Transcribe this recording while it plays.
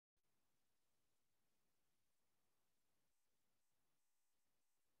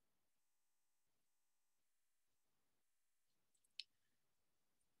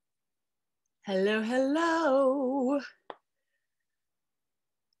Hello, hello.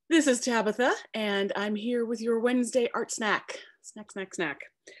 This is Tabetha, and I'm here with your Wednesday art snack. Snack.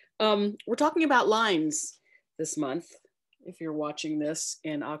 We're talking about lines this month, if you're watching this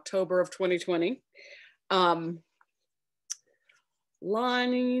in October of 2020.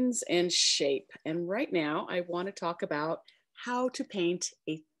 Lines and shape. And right now, I want to talk about how to paint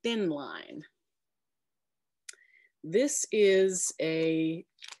a thin line. This is an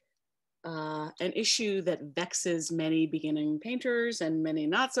issue that vexes many beginning painters and many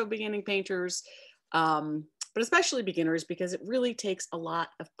not so beginning painters, but especially beginners, because it really takes a lot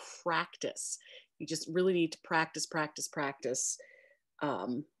of practice. You just really need to practice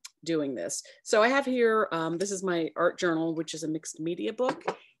doing this. So I have here, this is my art journal, which is a mixed media book.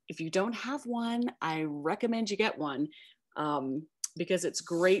 If you don't have one, I recommend you get one, because it's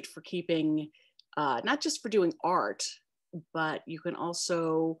great for keeping, not just for doing art, but you can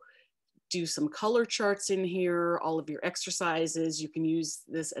also do some color charts in here, all of your exercises. You can use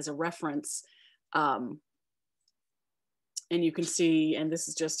this as a reference. And you can see, and this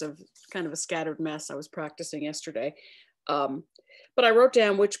is just a kind of a scattered mess. I was practicing yesterday. But I wrote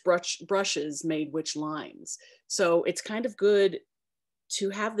down which brushes made which lines. So it's kind of good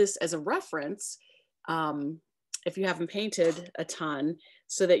to have this as a reference if you haven't painted a ton,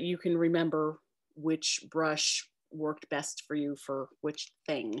 so that you can remember which brush worked best for you for which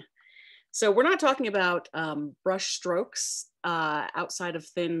thing. So we're not talking about brush strokes outside of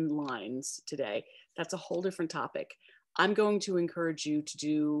thin lines today. That's a whole different topic. I'm going to encourage you to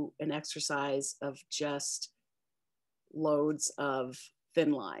do an exercise of just loads of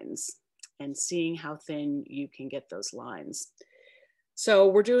thin lines and seeing how thin you can get those lines. So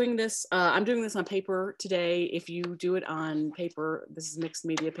we're doing this, I'm doing this on paper today. If you do it on paper, this is mixed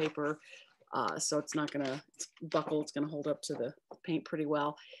media paper, so it's not gonna buckle, it's gonna hold up to the paint pretty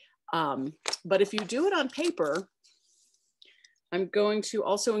well. But if you do it on paper, I'm going to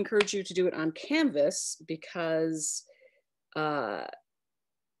also encourage you to do it on canvas, because the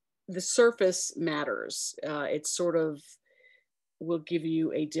surface matters. It sort of will give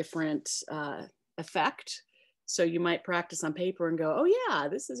you a different effect. So you might practice on paper and go, oh yeah,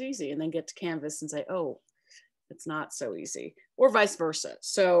 this is easy, and then get to canvas and say, oh, it's not so easy, or vice versa.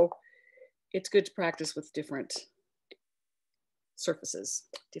 So it's good to practice with different surfaces,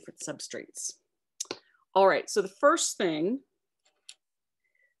 different substrates. All right, so the first thing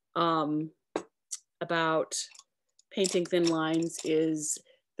about painting thin lines is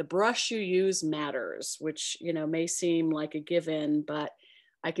the brush you use matters, which, you know, may seem like a given, but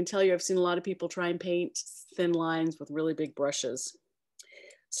I can tell you I've seen a lot of people try and paint thin lines with really big brushes.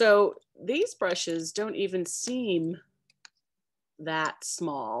 So these brushes don't even seem that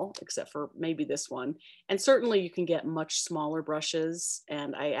small, except for maybe this one. And certainly you can get much smaller brushes,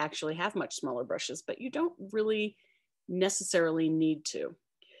 and I actually have much smaller brushes, but you don't really necessarily need to.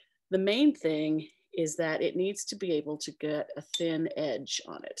 The main thing is that it needs to be able to get a thin edge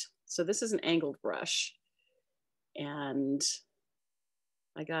on it. So this is an angled brush, and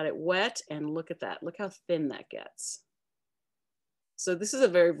I got it wet, and look at that. Look how thin that gets. So this is a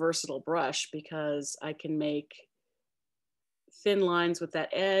very versatile brush, because I can make thin lines with that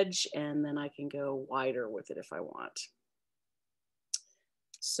edge, and then I can go wider with it if I want.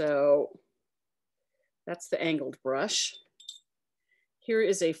 So that's the angled brush. Here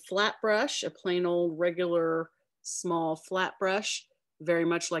is a flat brush, a plain old regular small flat brush, very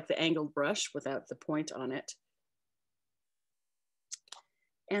much like the angled brush without the point on it.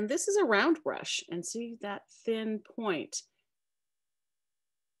 And this is a round brush, and see that thin point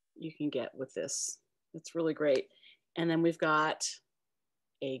you can get with this. It's really great. And then we've got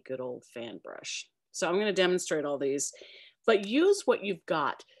a good old fan brush. So I'm going to demonstrate all these, but use what you've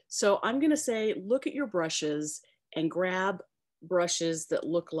got. So I'm going to say, look at your brushes and grab brushes that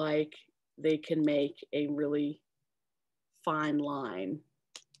look like they can make a really fine line.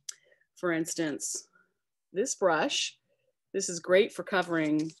 For instance, this brush, this is great for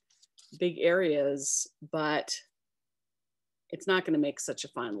covering big areas, but it's not going to make such a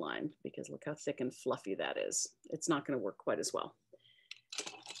fine line, because look how thick and fluffy that is. It's not going to work quite as well.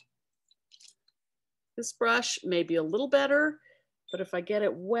 This brush may be a little better, but if I get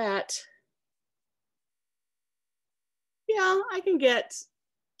it wet, yeah, I can get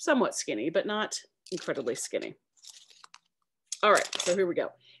somewhat skinny, but not incredibly skinny. All right, so here we go.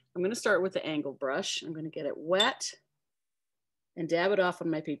 I'm going to start with the angled brush. I'm going to get it wet and dab it off on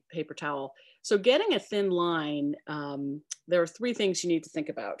my paper towel. So getting a thin line, there are three things you need to think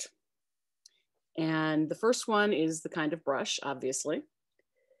about. And the first one is the kind of brush, obviously.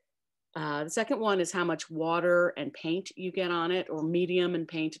 The second one is how much water and paint you get on it, or medium and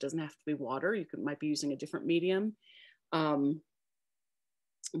paint. It doesn't have to be water. You might be using a different medium,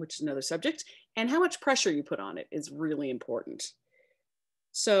 which is another subject. And how much pressure you put on it is really important.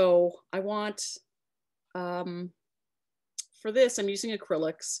 So I want, for this, I'm using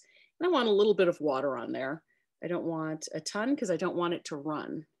acrylics, and I want a little bit of water on there. I don't want a ton because I don't want it to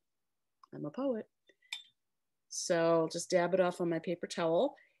run. I'm a poet. So I'll just dab it off on my paper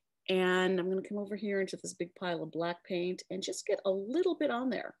towel. And I'm going to come over here into this big pile of black paint and just get a little bit on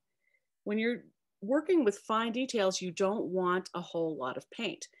there. When you're working with fine details, you don't want a whole lot of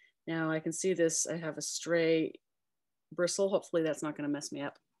paint. Now I can see this, I have a stray bristle. Hopefully that's not going to mess me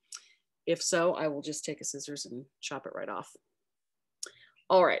up. If so, I will just take a scissors and chop it right off.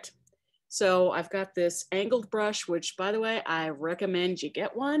 All right, so I've got this angled brush, which by the way, I recommend you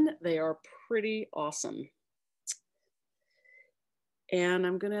get one. They are pretty awesome. And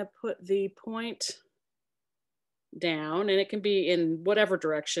I'm gonna put the point down, and it can be in whatever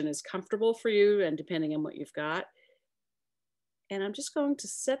direction is comfortable for you and depending on what you've got. And I'm just going to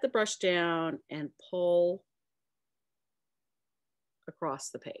set the brush down and pull across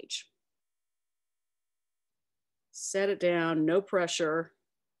the page. Set it down, no pressure,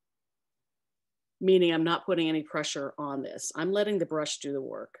 meaning I'm not putting any pressure on this. I'm letting the brush do the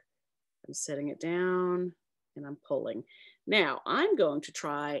work. I'm setting it down and I'm pulling. Now I'm going to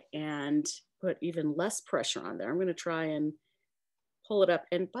try and put even less pressure on there. I'm going to try and pull it up.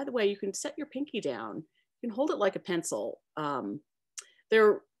 And by the way, you can set your pinky down. You can hold it like a pencil.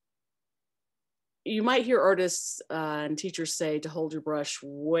 You might hear artists and teachers say to hold your brush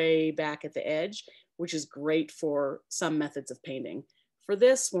way back at the edge, which is great for some methods of painting. For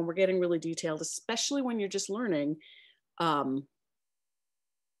this, when we're getting really detailed, especially when you're just learning,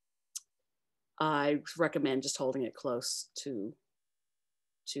 I recommend just holding it close to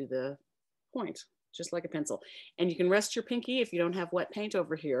the point, just like a pencil. And you can rest your pinky if you don't have wet paint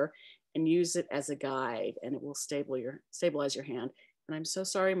over here and use it as a guide, and it will stabilize your hand. And I'm so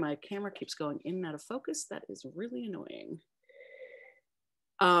sorry, my camera keeps going in and out of focus. That is really annoying.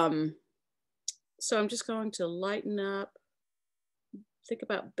 So I'm just going to lighten up. Think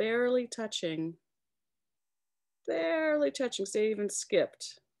about barely touching, say even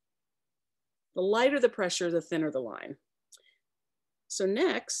skipped. The lighter the pressure, the thinner the line. So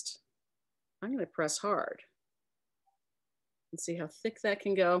next, I'm going to press hard and see how thick that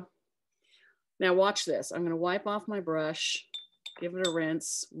can go. Now watch this. I'm going to wipe off my brush, give it a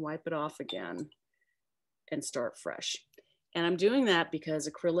rinse, wipe it off again, and start fresh. And I'm doing that because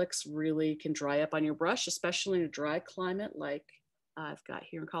acrylics really can dry up on your brush, especially in a dry climate like I've got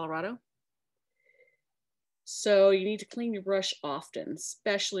here in Colorado. So you need to clean your brush often,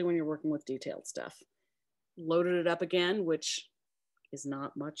 especially when you're working with detailed stuff. Loaded it up again, which is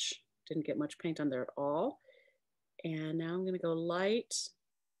not much, didn't get much paint on there at all. And now I'm gonna go light,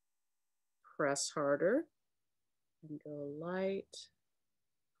 press harder, and go light,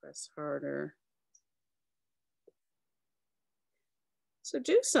 press harder. So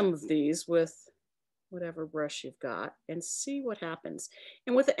do some of these with whatever brush you've got and see what happens.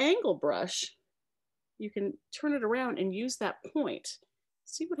 And with the angle brush, you can turn it around and use that point.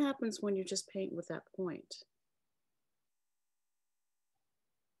 See what happens when you just paint with that point.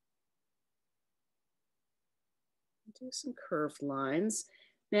 Do some curved lines.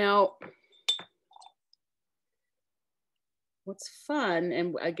 Now, what's fun,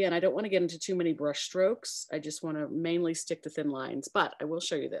 and again, I don't want to get into too many brush strokes. I just want to mainly stick to thin lines, but I will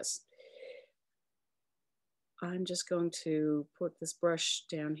show you this. I'm just going to put this brush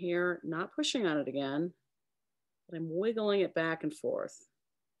down here, not pushing on it again, but I'm wiggling it back and forth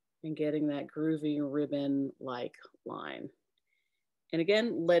and getting that groovy ribbon-like line. And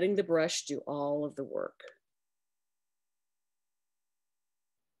again, letting the brush do all of the work.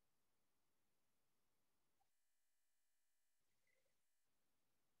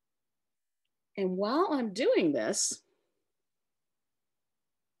 And while I'm doing this,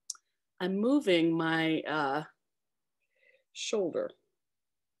 I'm moving my shoulder,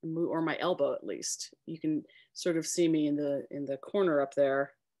 or my elbow at least. You can sort of see me in the corner up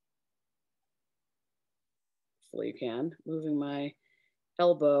there. Hopefully you can. Moving my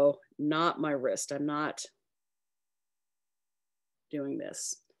elbow, not my wrist. I'm not doing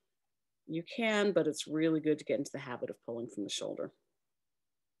this. You can, but it's really good to get into the habit of pulling from the shoulder.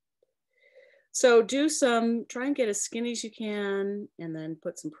 So try and get as skinny as you can, and then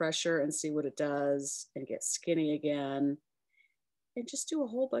put some pressure and see what it does, and get skinny again. And just do a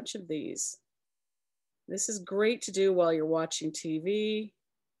whole bunch of these. This is great to do while you're watching TV.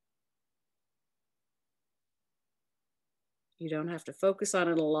 You don't have to focus on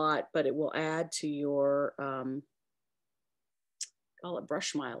it a lot, but it will add to your, call it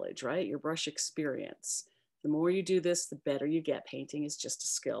brush mileage, right? Your brush experience. The more you do this, the better you get. Painting is just a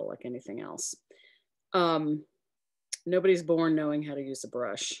skill like anything else. Nobody's born knowing how to use a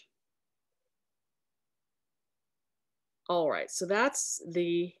brush. All right, so that's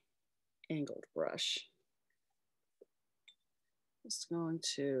the angled brush. Just going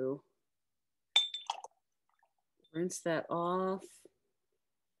to rinse that off.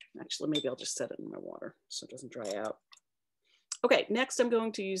 Actually, maybe I'll just set it in my water so it doesn't dry out. Okay, next I'm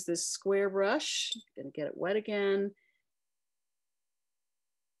going to use this square brush. I'm gonna get it wet again.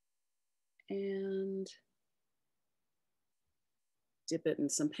 And dip it in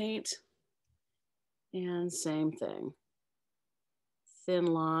some paint. And same thing. Thin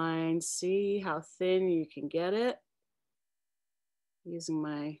line, see how thin you can get it. Using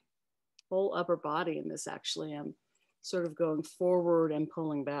my whole upper body in this, actually. I'm sort of going forward and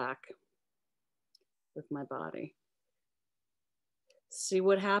pulling back with my body. See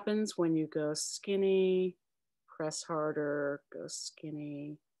what happens when you go skinny, press harder, go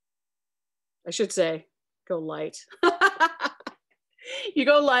skinny. I should say, go light. You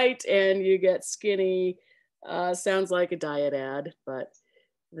go light and you get skinny. Sounds like a diet ad, but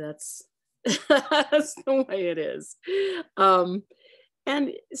that's, that's the way it is.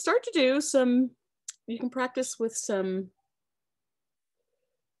 And start to do some, you can practice with some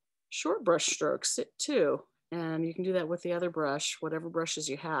short brush strokes too. And you can do that with the other brush, whatever brushes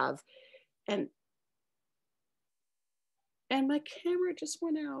you have. And my camera just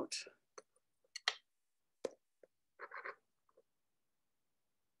went out.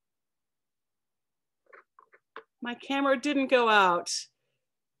 My camera didn't go out.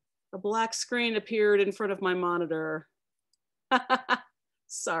 A black screen appeared in front of my monitor.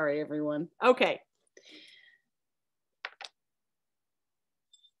 Sorry, everyone. Okay.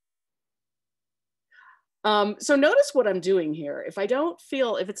 So notice what I'm doing here. If I don't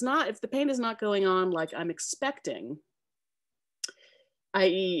feel, if the paint is not going on like I'm expecting,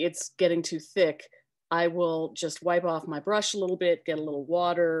 i.e. it's getting too thick, I will just wipe off my brush a little bit, get a little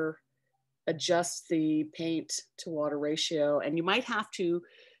water, adjust the paint to water ratio. And you might have to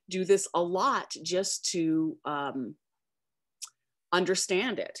do this a lot just to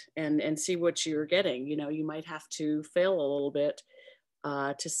understand it and see what you're getting. You know, you might have to fail a little bit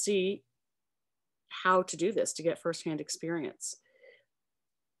to see how to do this, to get firsthand experience.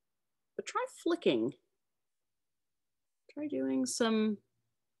 But try flicking. Try doing some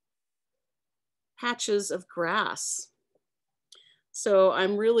patches of grass. So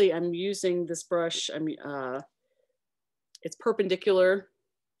I'm using this brush, it's perpendicular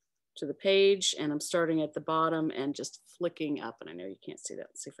to the page, and I'm starting at the bottom and just flicking up. And I know you can't see that.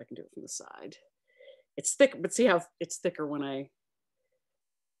 Let's see if I can do it from the side. It's thick, but see how it's thicker when I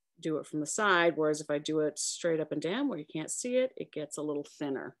do it from the side, whereas if I do it straight up and down where you can't see it, it gets a little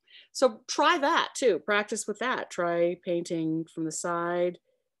thinner. So try that too, practice with that. Try painting from the side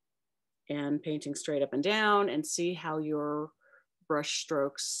and painting straight up and down and see how your brush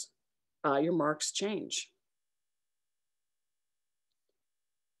strokes, your marks change.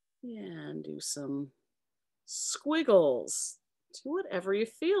 And do some squiggles. Do whatever you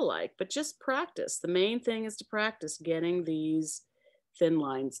feel like, but just practice. The main thing is to practice getting these thin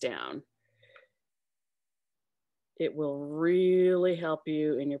lines down. It will really help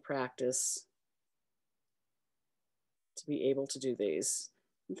you in your practice to be able to do these.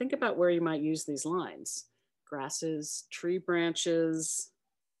 And think about where you might use these lines. Grasses, tree branches,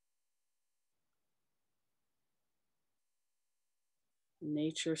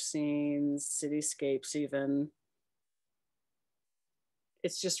 nature scenes, cityscapes even.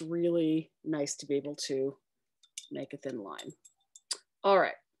 It's just really nice to be able to make a thin line. All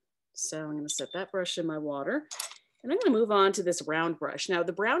right, so I'm gonna set that brush in my water, and I'm gonna move on to this round brush. Now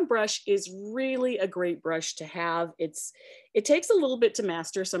the brown brush is really a great brush to have. It takes a little bit to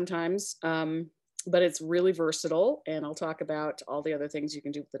master sometimes, but it's really versatile, and I'll talk about all the other things you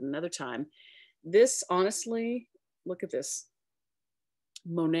can do with it another time. This, honestly, look at this.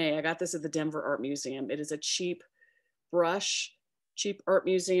 Monet, I got this at the Denver Art Museum. It is a cheap brush, cheap art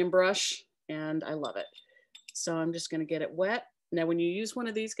museum brush, and I love it. So I'm just gonna get it wet. Now, when you use one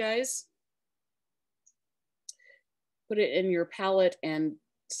of these guys, put it in your palette and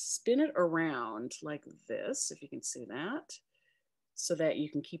spin it around like this, if you can see that, so that you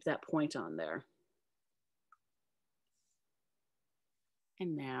can keep that point on there.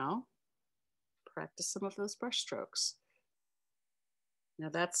 And now, practice some of those brush strokes. Now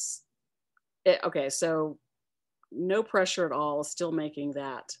that's it. Okay, so no pressure at all, still making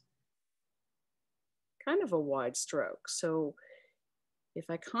that kind of a wide stroke. So if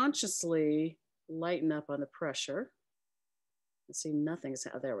I consciously lighten up on the pressure, and see nothing's,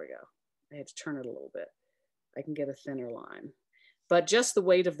 oh, there we go. I had to turn it a little bit. I can get a thinner line. But just the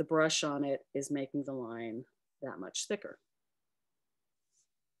weight of the brush on it is making the line that much thicker.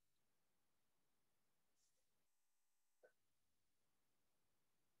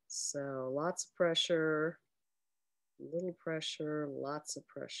 So lots of pressure, little pressure, lots of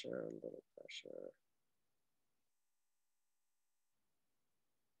pressure, little pressure.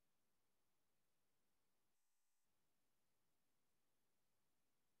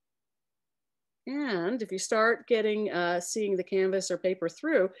 And if you start getting, seeing the canvas or paper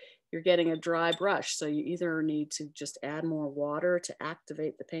through, you're getting a dry brush. So you either need to just add more water to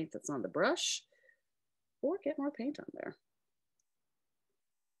activate the paint that's on the brush, or get more paint on there.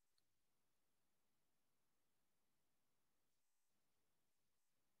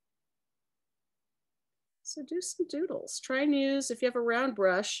 So do some doodles. Try and use, if you have a round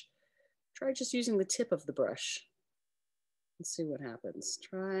brush, try just using the tip of the brush and see what happens.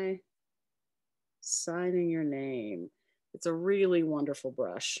 Try signing your name. It's a really wonderful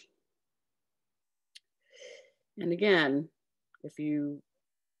brush. And again, if you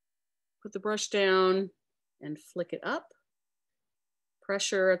put the brush down and flick it up,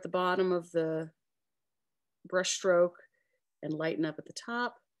 pressure at the bottom of the brush stroke and lighten up at the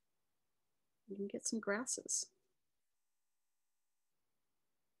top, you can get some grasses.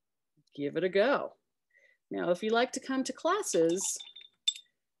 Give it a go. Now, if you like to come to classes,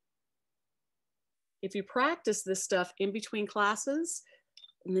 if you practice this stuff in between classes,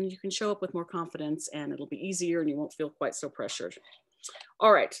 and then you can show up with more confidence and it'll be easier and you won't feel quite so pressured.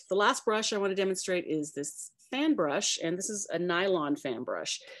 All right, the last brush I want to demonstrate is this fan brush, and this is a nylon fan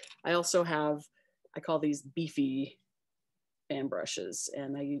brush. I also have, I call these beefy fan brushes,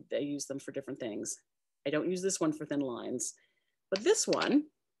 and I use them for different things. I don't use this one for thin lines, but this one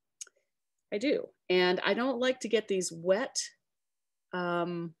I do. And I don't like to get these wet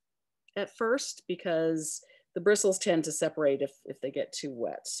at first because the bristles tend to separate if they get too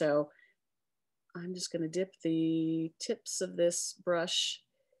wet. So I'm just going to dip the tips of this brush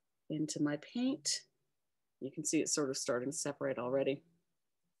into my paint. You can see it's sort of starting to separate already.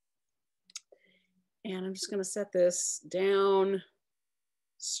 And I'm just going to set this down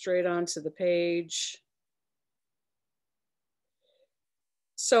straight onto the page.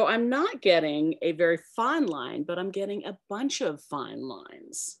 So I'm not getting a very fine line, but I'm getting a bunch of fine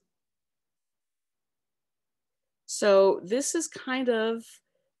lines. So this is kind of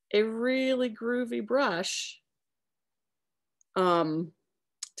a really groovy brush to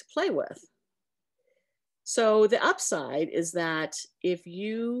play with. So the upside is that if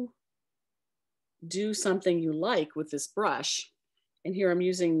you do something you like with this brush, and here I'm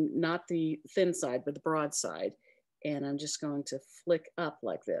using not the thin side, but the broad side, and I'm just going to flick up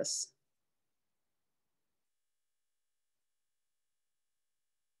like this.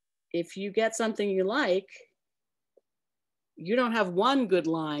 If you get something you like, you don't have one good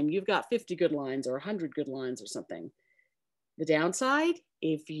line, you've got 50 good lines or 100 good lines or something. The downside,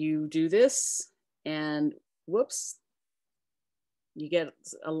 if you do this and whoops, you get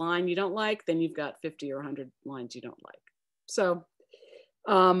a line you don't like, then you've got 50 or 100 lines you don't like. So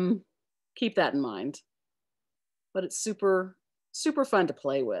keep that in mind. But it's super, super fun to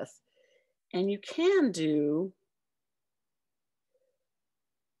play with. And you can do,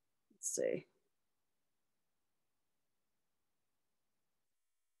 let's see,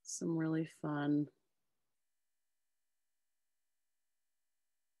 some really fun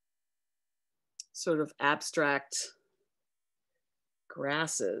sort of abstract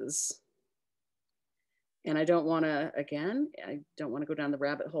grasses. And I don't want to, again, I don't want to go down the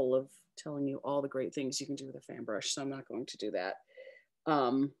rabbit hole of telling you all the great things you can do with a fan brush, so I'm not going to do that.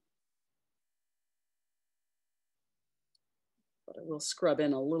 But I will scrub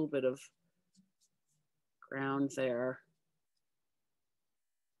in a little bit of ground there.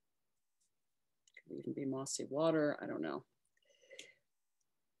 Could even be mossy water, I don't know.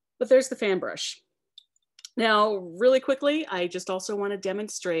 But there's the fan brush. Now, really quickly, I just also want to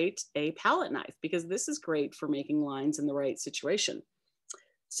demonstrate a palette knife because this is great for making lines in the right situation.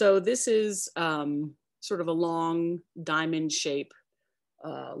 So this is sort of a long diamond shape,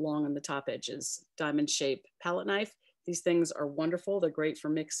 long on the top edges, diamond shape palette knife. These things are wonderful. They're great for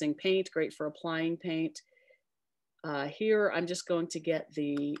mixing paint, great for applying paint. Here, I'm just going to get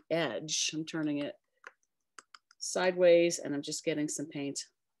the edge. I'm turning it sideways and I'm just getting some paint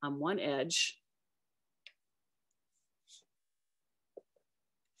on one edge.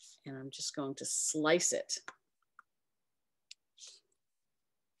 And I'm just going to slice it.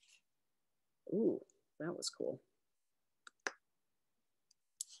 Ooh, that was cool.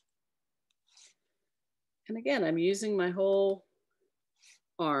 And again, I'm using my whole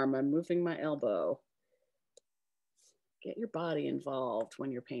arm. I'm moving my elbow. Get your body involved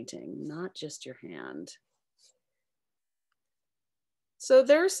when you're painting, not just your hand. So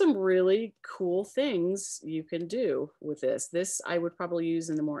there's some really cool things you can do with this. This I would probably use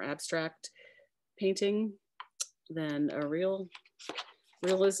in a more abstract painting than a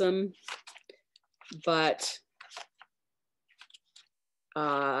realism, but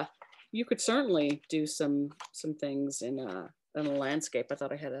you could certainly do some things in a landscape. I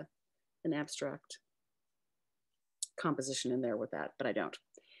thought I had an abstract composition in there with that, but I don't.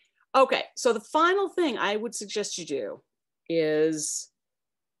 Okay, so the final thing I would suggest you do is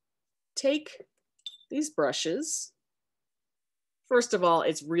take these brushes. First of all,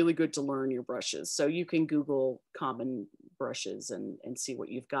 it's really good to learn your brushes. So you can Google common brushes and see what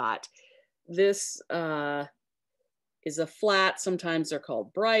you've got. This is a flat. Sometimes they're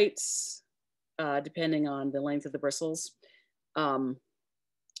called brights, depending on the length of the bristles. But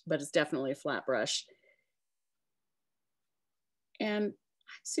it's definitely a flat brush. And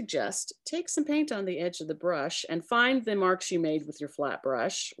I suggest take some paint on the edge of the brush and find the marks you made with your flat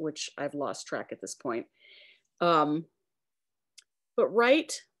brush, which I've lost track at this point. But try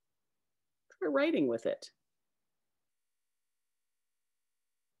writing with it.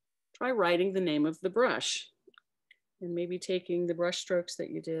 Try writing the name of the brush and maybe taking the brush strokes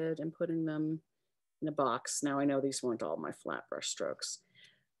that you did and putting them in a box. Now I know these weren't all my flat brush strokes,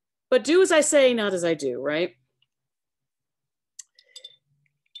 but do as I say, not as I do, right?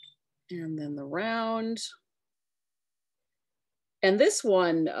 And then the round. And this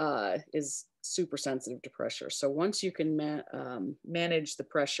one is super sensitive to pressure. So once you can manage the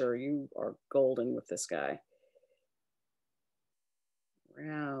pressure, you are golden with this guy.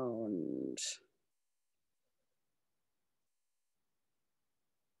 Round.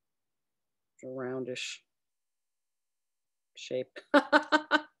 A roundish shape.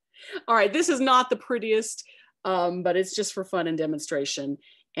 All right, this is not the prettiest, but it's just for fun and demonstration.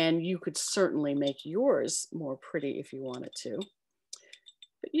 And you could certainly make yours more pretty if you wanted to.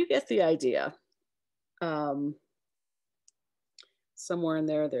 But you get the idea. Somewhere in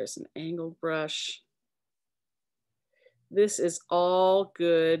there, there's an angled brush. This is all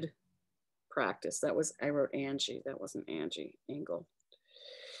good practice. I wrote Angie, that wasn't Angie, Angle.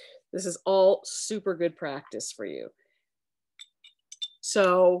 This is all super good practice for you.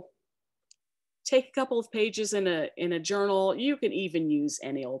 So take a couple of pages in a journal. You can even use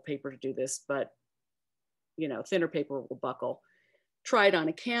any old paper to do this, but you know, thinner paper will buckle. Try it on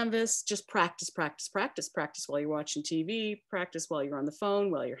a canvas, just practice, practice, practice, practice while you're watching TV, practice while you're on the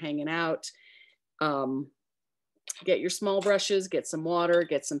phone, while you're hanging out. Get your small brushes, get some water,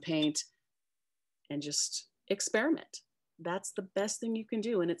 get some paint, and just experiment. That's the best thing you can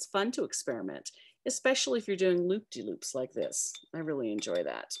do. And it's fun to experiment, especially if you're doing loop-de-loops like this. I really enjoy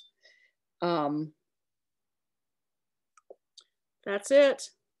that. That's it.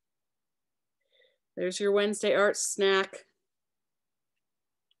 There's your Wednesday art snack.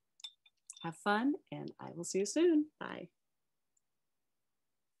 Have fun, and I will see you soon. Bye.